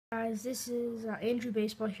guys, this is Andrew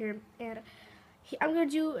Baseball here, and I'm going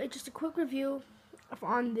to do just a quick review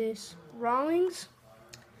on this Rawlings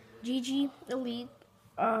GG Elite.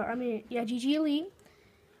 GG Elite.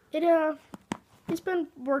 It's been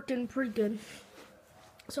working pretty good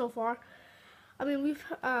so far. I mean,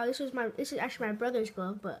 this is actually my brother's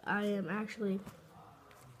glove, but I am actually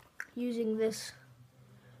using this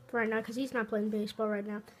for right now because he's not playing baseball right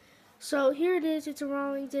now. So here it is. It's a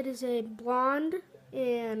Rawlings. It is a blonde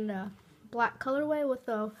and black colorway with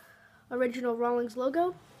the original Rawlings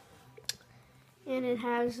logo, and it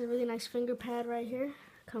has a really nice finger pad right here,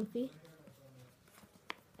 comfy,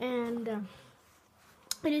 and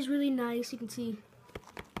it is really nice. You can see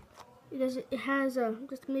it has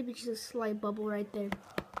maybe just a slight bubble right there,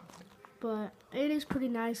 but it is pretty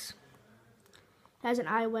nice. It has an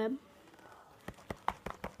eye web,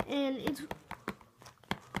 and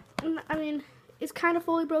it's kind of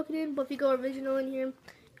fully broken in, but if you go original in here,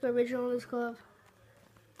 go original in this glove,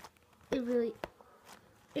 it really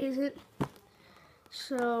isn't.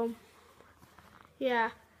 So, yeah.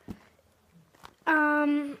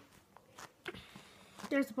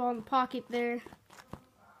 There's the ball in the pocket there.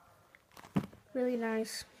 Really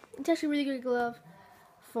nice. It's actually a really good glove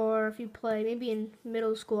for if you play maybe in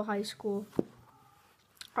middle school, high school.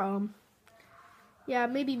 Yeah,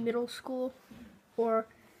 maybe middle school, or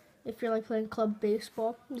if you're like playing club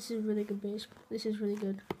baseball. This is really good baseball. This is really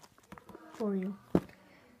good for you.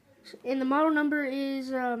 And the model number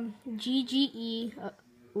is GGE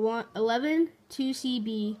 11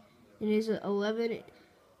 2CB, and it is 11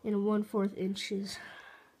 1/4 inches.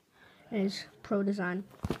 And it's pro design.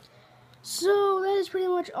 So that is pretty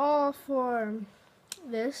much all for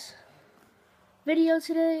this video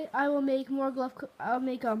today. I will make more glove.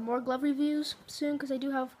 More glove reviews soon because I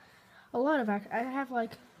do have a lot of. I have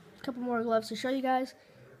like a couple more gloves to show you guys.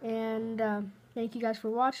 And thank you guys for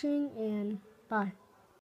watching. And bye.